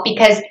 to help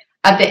because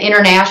of the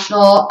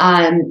international,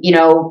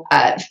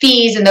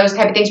 fees and those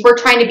type of things. We're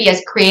trying to be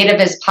as creative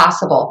as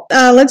possible.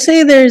 Let's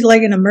say there's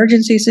like an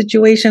emergency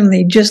situation.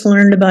 They just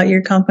learned about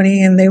your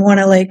company and they want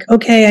to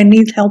okay, I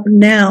need help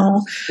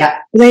now. Yep.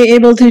 Are they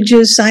able to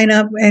just sign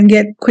up and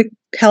get quick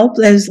help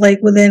as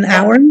within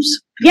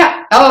hours?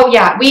 Yeah. Oh,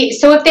 yeah.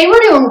 So if they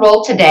were to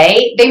enroll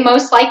today, they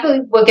most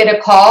likely will get a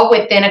call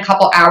within a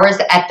couple hours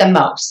at the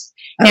most.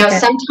 Now,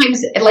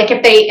 sometimes,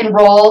 if they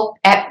enroll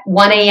at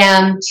 1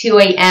 a.m., 2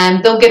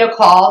 a.m., they'll get a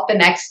call the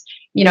next,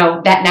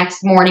 that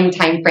next morning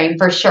time frame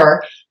for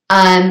sure.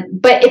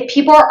 But if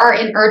people are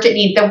in urgent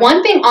need, the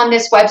one thing on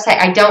this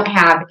website I don't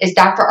have is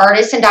Dr.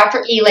 Artis and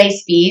Dr.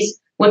 Elay's fees,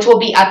 which will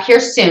be up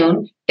here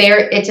soon.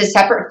 It's a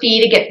separate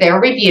fee to get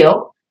their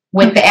review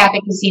with the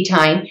advocacy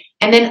time.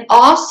 And then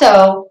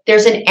also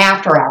there's an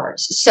after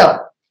hours. So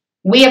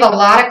we have a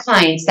lot of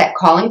clients that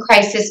call in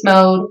crisis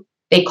mode.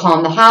 They call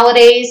on the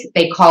holidays.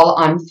 They call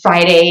on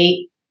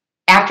Friday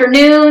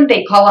afternoon.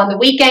 They call on the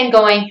weekend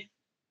going,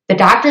 the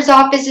doctor's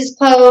office is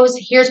closed.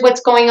 Here's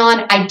what's going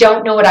on. I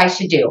don't know what I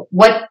should do.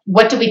 What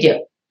do we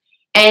do?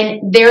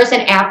 And there's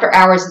an after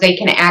hours they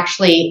can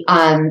actually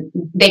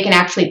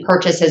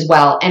purchase as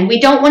well. And we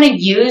don't want to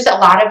use a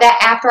lot of that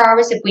after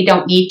hours if we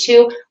don't need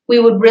to. We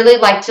would really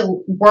like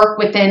to work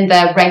within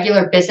the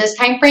regular business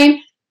time frame.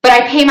 But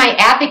I pay my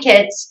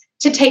advocates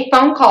to take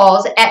phone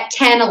calls at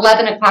 10,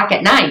 11 o'clock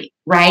at night,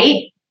 right?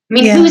 I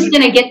mean, who's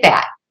going to get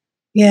that?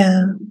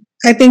 Yeah.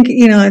 I think,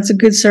 it's a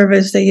good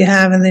service that you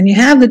have. And then you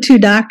have the 2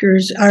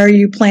 doctors. Are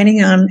you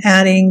planning on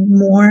adding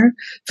more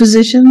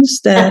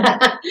physicians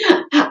that...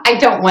 I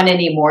don't want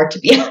any more, to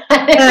be honest.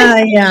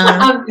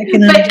 Yeah.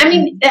 But I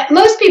mean,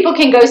 most people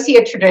can go see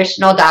a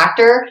traditional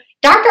doctor.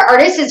 Dr.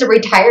 Artis is a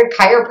retired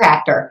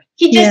chiropractor.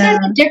 He just has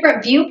a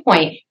different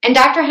viewpoint. And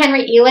Dr.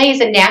 Henry Ely is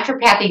a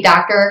naturopathy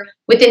doctor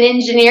with an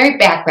engineering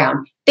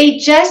background. They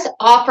just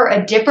offer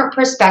a different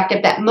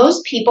perspective that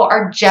most people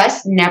are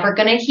just never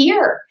going to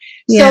hear.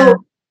 So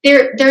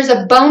there's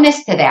a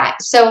bonus to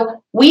that.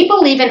 So we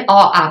believe in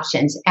all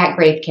options at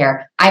Graith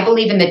Care. I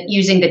believe in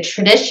using the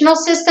traditional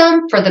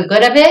system for the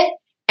good of it.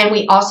 And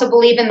we also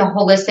believe in the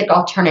holistic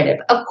alternative.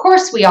 Of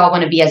course, we all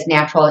want to be as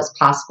natural as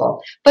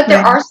possible. But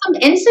there are some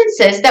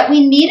instances that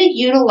we need to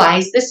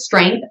utilize the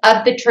strength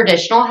of the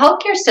traditional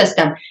healthcare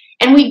system.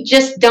 And we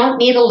just don't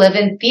need to live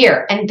in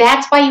fear. And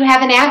that's why you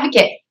have an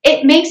advocate.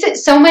 It makes it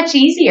so much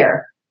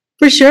easier.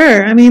 For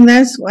sure. I mean,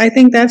 I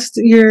think that's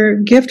your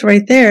gift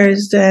right there,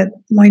 is that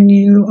when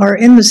you are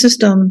in the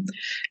system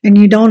and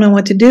you don't know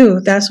what to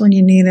do, that's when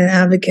you need an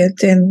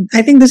advocate. And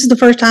I think this is the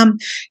first time,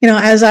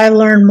 as I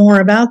learn more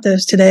about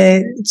this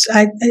today,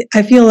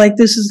 I feel like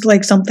this is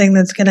like something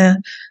that's going to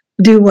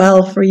do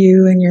well for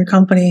you and your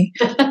company.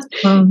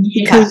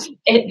 Because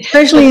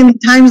especially in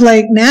times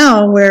like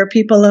now where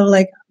people have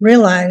like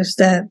realized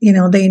that,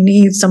 they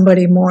need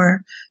somebody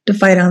more to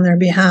fight on their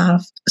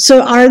behalf.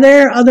 So are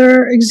there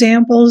other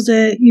examples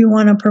that you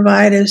want to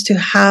provide as to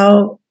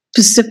how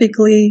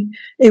specifically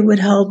it would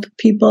help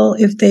people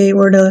if they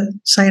were to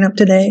sign up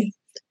today?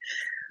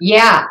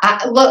 Yeah.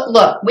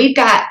 Look, we've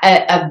got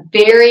a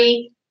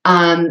very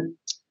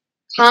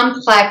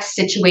complex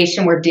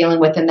situation we're dealing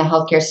with in the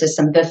healthcare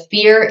system. The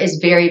fear is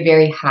very,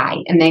 very high,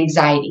 and the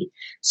anxiety.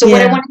 So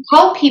what I want to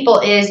tell people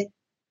is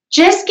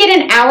just get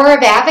an hour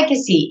of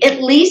advocacy.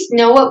 At least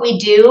know what we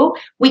do.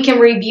 We can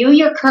review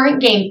your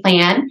current game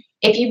plan.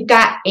 If you've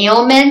got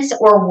ailments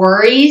or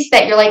worries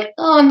that you're like,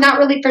 oh, I'm not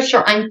really for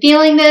sure I'm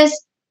feeling this.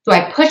 Do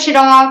I push it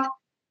off?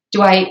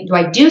 Do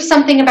I do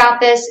something about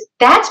this?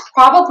 That's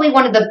probably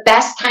one of the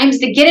best times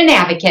to get an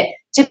advocate,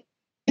 to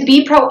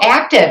be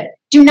proactive.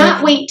 Do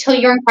not wait till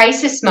you're in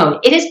crisis mode.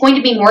 It is going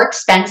to be more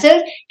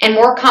expensive and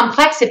more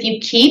complex if you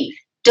keep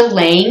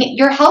delaying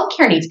your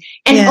healthcare needs.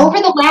 And over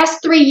the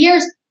last 3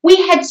 years, we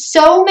had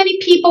so many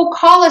people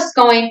call us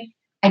going,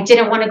 I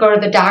didn't want to go to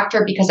the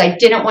doctor because I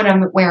didn't want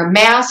to wear a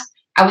mask.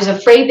 I was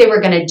afraid they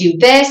were going to do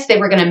this. They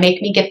were going to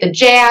make me get the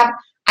jab.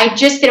 I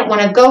just didn't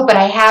want to go, but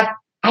I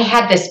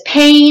had this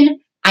pain.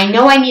 I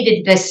know I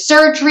needed this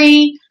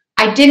surgery.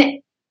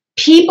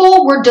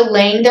 People were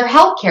delaying their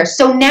health care.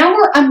 So now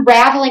we're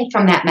unraveling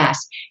from that mess.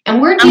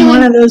 And we're dealing. I'm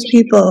one of those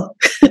people.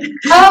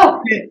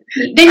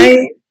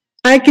 Then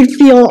I can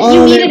feel all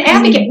you need an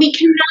advocate.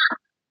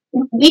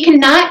 We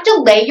cannot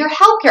delay your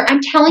health care.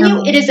 I'm telling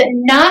you, it is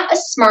not a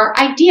smart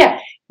idea.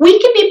 We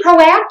can be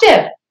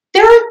proactive.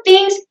 There are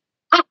things,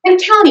 I'm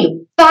telling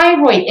you,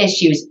 thyroid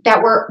issues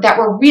that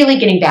were really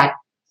getting bad,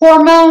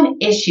 hormone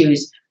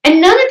issues.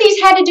 And none of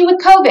these had to do with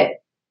COVID.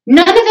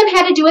 None of them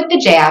had to do with the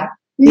jab.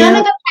 None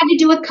of them had to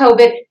do with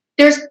COVID.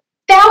 There's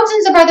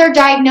thousands of other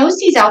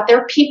diagnoses out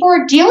there people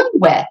are dealing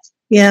with.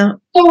 Yeah.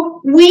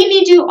 So we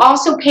need to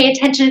also pay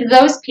attention to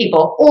those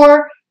people.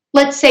 Or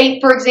let's say,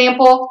 for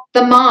example,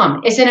 the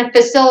mom is in a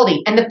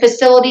facility and the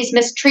facility's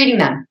mistreating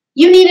them.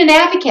 You need an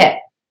advocate.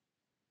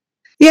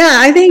 Yeah,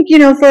 I think,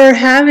 for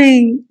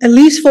having at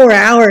least 4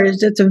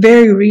 hours, it's a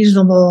very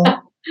reasonable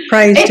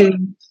price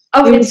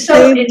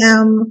save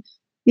them,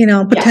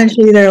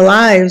 potentially their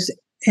lives,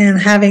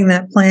 and having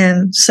that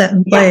plan set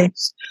in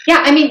place.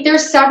 Yeah, I mean,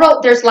 there's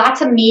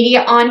lots of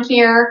media on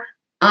here.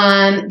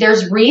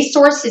 There's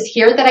resources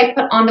here that I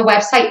put on the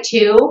website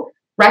too.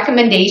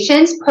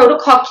 Recommendations,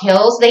 Protocol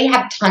Kills, they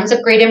have tons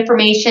of great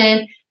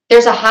information.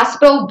 There's a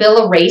hospital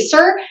bill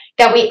eraser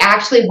that we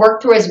actually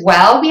worked through as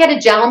well. We had a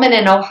gentleman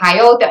in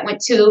Ohio that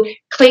went to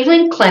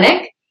Cleveland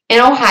Clinic in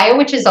Ohio,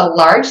 which is a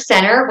large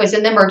center, was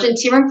in the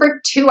emergency room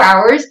for 2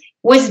 hours,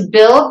 was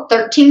billed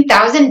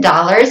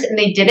 $13,000, and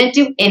they didn't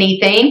do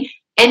anything.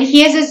 And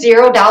he has a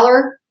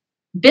 $0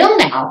 bill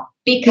now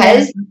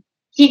because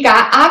he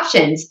got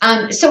options.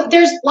 So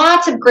there's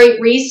lots of great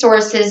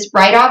resources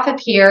right off of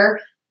here.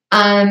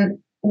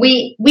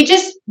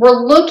 We're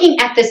looking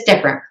at this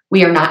different.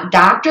 We are not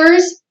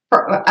doctors.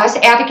 For us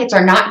advocates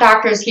are not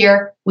doctors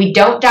here. We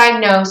don't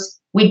diagnose.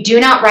 We do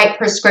not write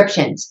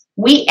prescriptions.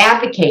 We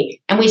advocate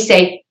and we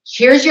say,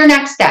 here's your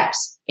next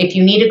steps. If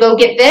you need to go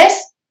get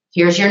this,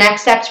 here's your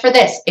next steps for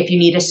this. If you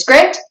need a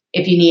script,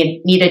 if you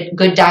need a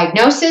good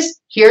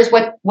diagnosis, here's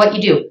what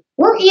you do.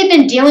 We're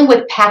even dealing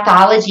with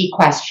pathology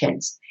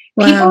questions.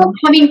 Wow. People are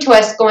coming to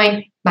us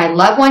going, my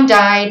loved one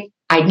died.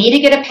 I need to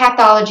get a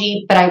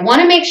pathology, but I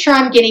want to make sure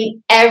I'm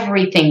getting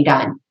everything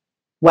done.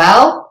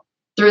 Well,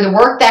 through the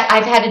work that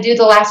I've had to do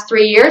the last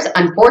 3 years,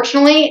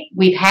 unfortunately,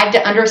 we've had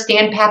to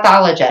understand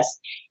pathologists.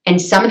 And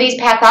some of these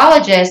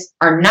pathologists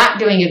are not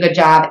doing a good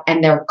job,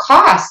 and their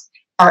costs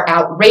are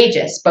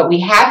outrageous. But we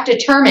have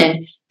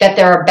determined that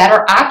there are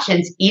better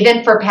options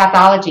even for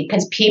pathology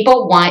because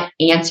people want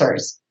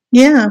answers.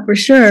 Yeah, for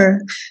sure.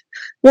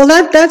 Well,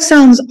 that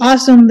sounds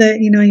awesome that,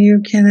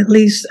 you can at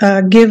least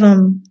give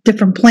them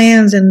different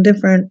plans and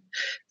different,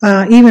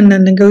 even to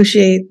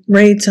negotiate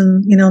rates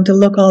and, to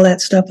look all that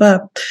stuff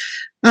up.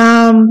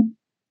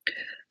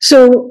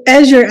 So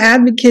as your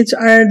advocates,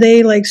 are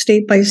they like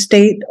state by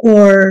state,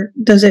 or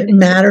does it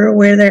matter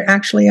where they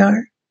actually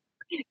are?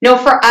 No,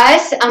 for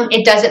us,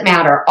 it doesn't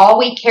matter. All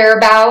we care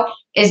about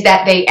is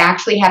that they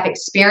actually have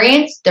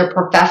experience. They're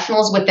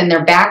professionals within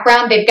their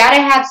background. They've got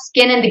to have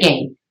skin in the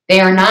game. They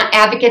are not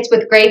advocates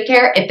with Graith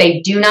Care if they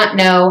do not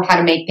know how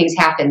to make things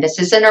happen. This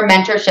isn't our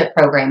mentorship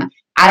program.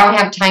 I don't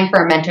have time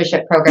for a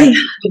mentorship program.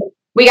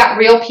 We got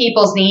real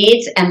people's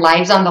needs and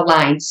lives on the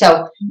line.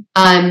 So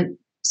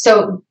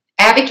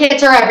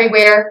advocates are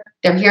everywhere.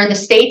 They're here in the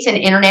States and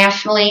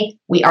internationally.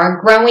 We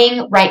are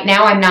growing. Right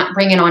now, I'm not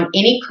bringing on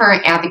any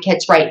current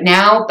advocates right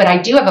now, but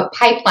I do have a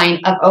pipeline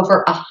of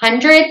over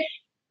 100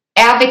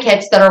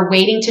 advocates that are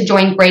waiting to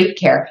join Graith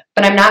Care,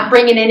 but I'm not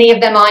bringing any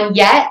of them on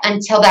yet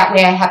until that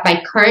way I have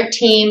my current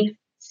team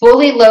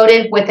fully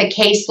loaded with a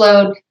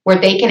caseload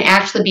where they can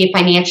actually be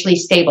financially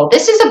stable.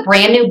 This is a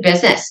brand new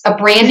business, a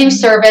brand new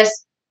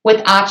service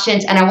with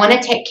options, and I want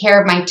to take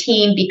care of my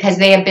team because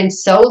they have been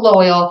so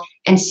loyal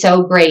and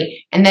so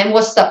great. And then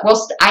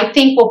I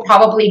think we'll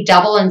probably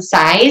double in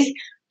size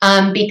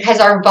because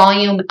our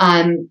volume,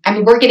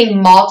 we're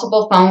getting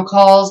multiple phone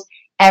calls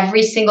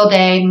every single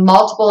day,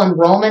 multiple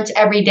enrollments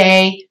every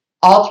day,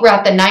 all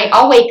throughout the night.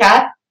 I'll wake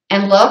up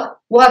and look,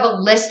 we'll have a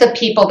list of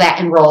people that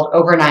enrolled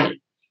overnight.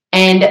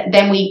 And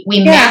then we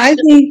I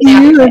think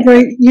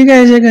you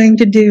guys are going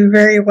to do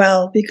very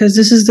well because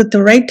this is at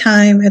the right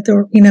time at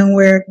the,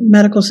 where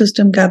medical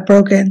system got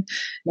broken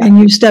and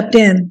you stepped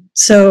in.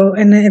 So,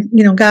 and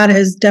God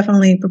has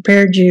definitely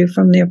prepared you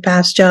from your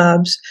past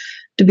jobs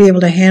to be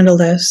able to handle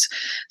this.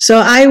 So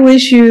I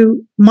wish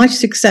you much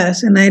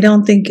success, and I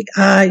don't think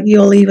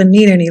you'll even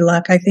need any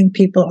luck. I think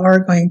people are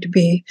going to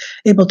be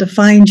able to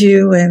find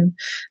you, and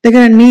they're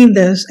going to need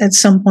this at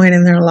some point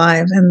in their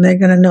lives, and they're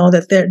going to know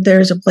that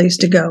there's a place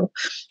to go.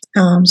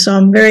 So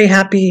I'm very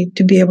happy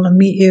to be able to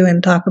meet you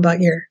and talk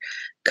about your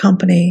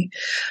company.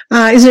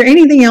 Is there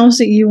anything else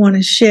that you want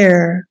to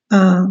share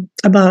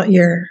about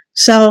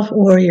yourself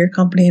or your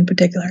company in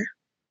particular?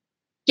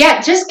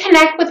 Yeah, just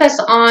connect with us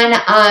on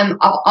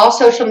all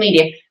social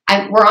media.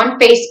 We're on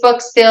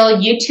Facebook still.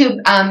 YouTube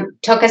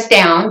took us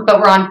down, but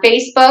we're on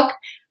Facebook,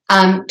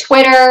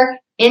 Twitter,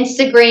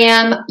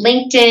 Instagram,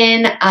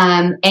 LinkedIn,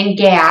 and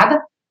Gab.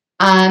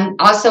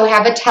 Also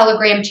have a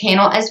Telegram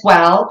channel as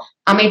well.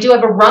 I do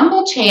have a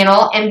Rumble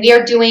channel, and we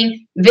are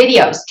doing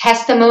videos,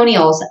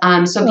 testimonials.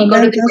 So if you go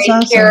to the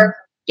Graith Care,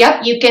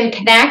 you can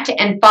connect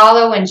and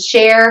follow and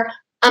share.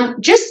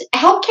 Just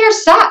healthcare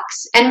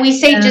sucks, and we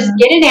say just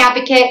get an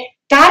advocate.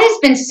 God has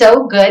been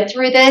so good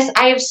through this.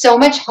 I have so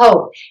much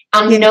hope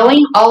on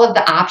knowing all of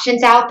the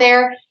options out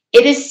there.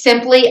 It is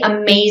simply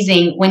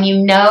amazing when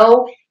you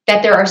know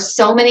that there are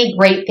so many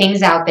great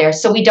things out there.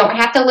 So we don't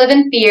have to live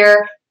in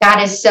fear.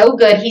 God is so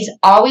good. He's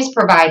always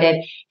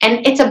provided.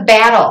 And it's a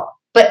battle,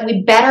 but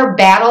we better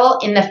battle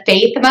in the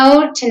faith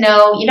mode to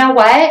know, you know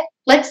what?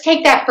 Let's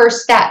take that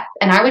first step.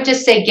 And I would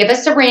just say, give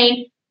us a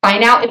ring,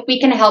 find out if we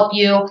can help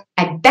you.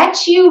 I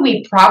bet you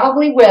we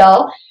probably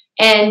will.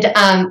 And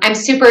I'm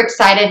super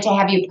excited to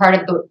have you part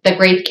of the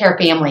Graith Care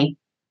family.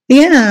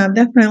 Yeah,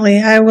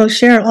 definitely. I will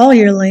share all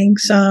your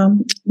links.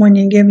 When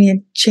you give me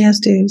a chance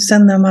to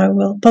send them, I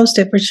will post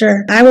it for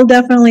sure. I will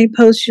definitely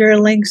post your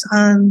links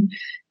on,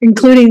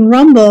 including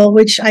Rumble,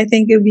 which I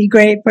think it would be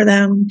great for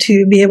them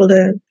to be able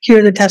to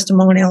hear the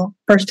testimonial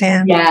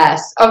firsthand.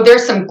 Yes. Oh,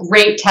 there's some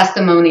great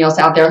testimonials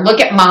out there. Look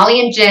at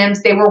Molly and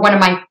Jim's. They were one of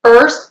my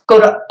first. Go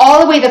to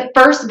all the way the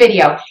first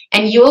video,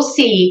 and you'll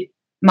see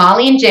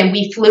Molly and Jim.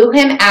 We flew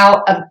him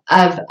out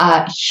of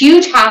a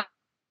huge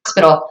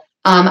hospital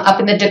up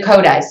in the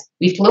Dakotas.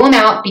 We flew him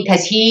out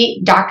because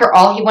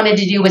all he wanted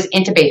to do was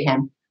intubate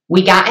him.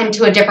 We got him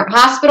to a different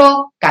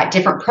hospital, got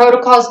different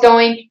protocols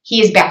going. He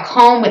is back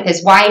home with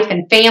his wife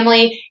and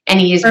family,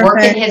 and he is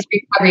working his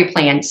recovery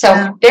plan.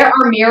 So there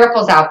are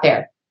miracles out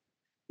there.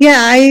 Yeah,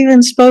 I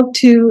even spoke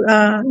to,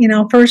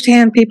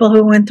 firsthand people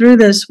who went through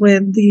this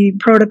with the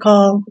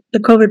protocol, the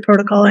COVID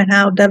protocol, and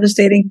how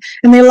devastating,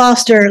 and they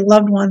lost their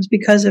loved ones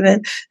because of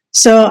it.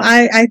 So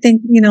I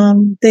think,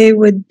 they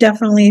would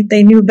definitely,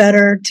 they knew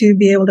better to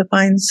be able to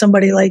find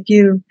somebody like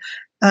you.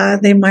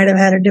 They might have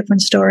had a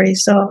different story.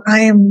 So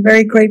I am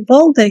very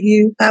grateful that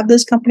you have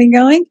this company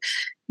going,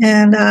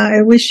 and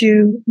I wish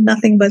you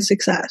nothing but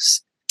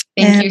success.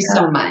 Thank you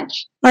so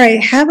much. All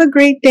right. Have a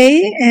great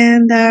day,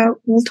 and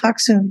we'll talk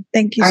soon.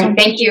 Thank you so much.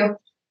 Thank you.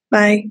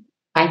 Bye.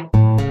 Bye.